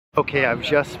Okay, I've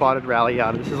just spotted Rally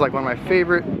Yacht. This is like one of my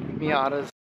favorite Miatas.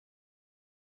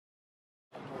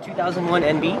 2001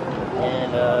 NB,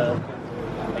 and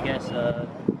I guess have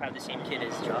the same kit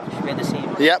as Josh. We had the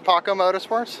same. Yeah, Paco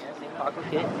Motorsports. Yeah, same Paco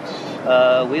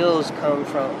kit. Wheels come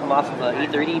off of a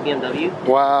 830 BMW.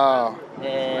 Wow.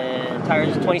 And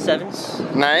tires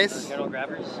 27s. Nice. General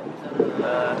grabbers.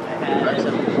 I had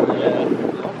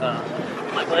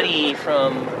my buddy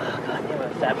from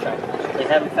Fab Shop. They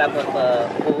have a Fab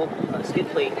full skid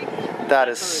plate. That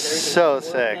is so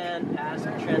sick.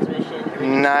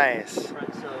 Transmission. Nice.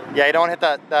 Yeah, you don't hit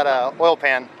that oil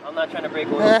pan. I'm not trying to break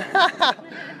oil.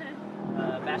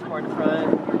 Bash bar in the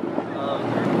front.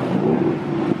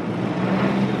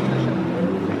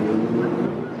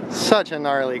 Such a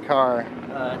gnarly car.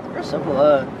 Very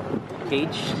simple.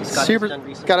 Cage. Super.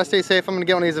 Gotta stay safe. I'm gonna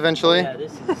get one of these eventually. Yeah,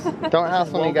 this is. Don't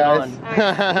hassle me, guys.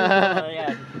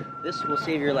 Yeah, this will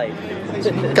save your life.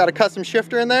 Got a custom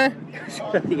shifter in there?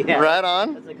 Yeah. Right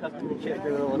on. That's a custom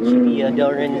shifter, little cheapy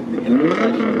Delrin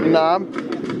knob.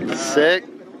 Sick.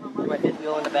 My fifth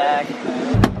wheel in the back.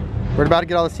 We're about to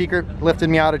get all the secret lifted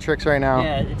Miata tricks right now.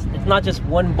 Yeah, it's not just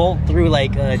one bolt through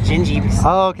like Gingy.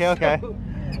 Oh, okay.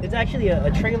 It's actually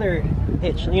a trailer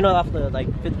hitch. You know, off the like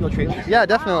fifth wheel trailers. Yeah,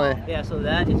 definitely. Yeah, so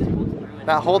that it just bolts through.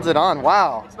 That holds it on.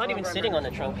 Wow. It's not even sitting on the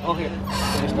trunk. Oh, here.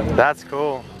 That's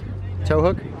cool. Tow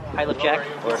hook. High lift jack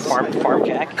or farm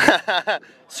jack.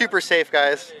 Super safe,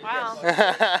 guys. Wow.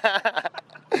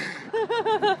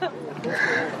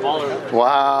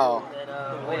 Wow.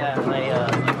 And, yeah,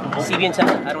 my CB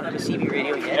antenna. I don't have a CB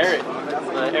radio yet.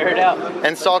 Air it out.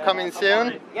 Install coming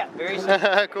soon? Yeah, very soon.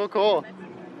 Cool.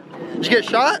 Did you get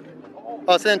shot?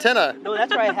 Oh, it's the antenna. No, that's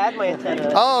where I had my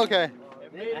antenna. Oh, okay.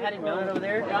 I had it mounted over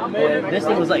there. And this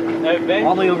thing was like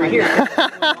all the way over here.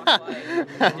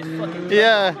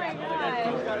 Yeah.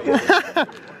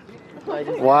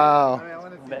 Wow.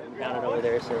 Mounted over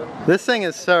there, so. This thing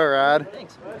is so rad.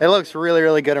 Thanks. It looks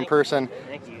really good in person.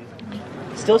 Thank you.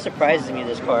 It still surprises me,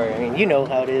 this car. I mean, you know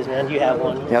how it is, man. You have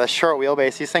one. Yeah, the short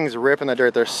wheelbase. These things rip in the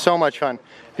dirt. They're so much fun.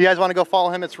 If you guys want to go follow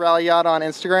him, it's Rally Yacht on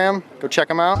Instagram. Go check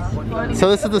him out. So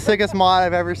this is the sickest mod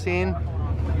I've ever seen.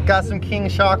 Got some King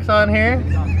shocks on here.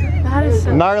 That is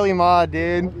so gnarly mod,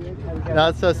 dude.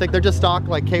 That's so sick. They're just stock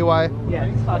like KY. Yeah,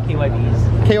 stock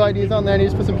KYBs. KYD's on there and you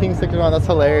just put some King stickers on. That's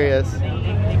hilarious.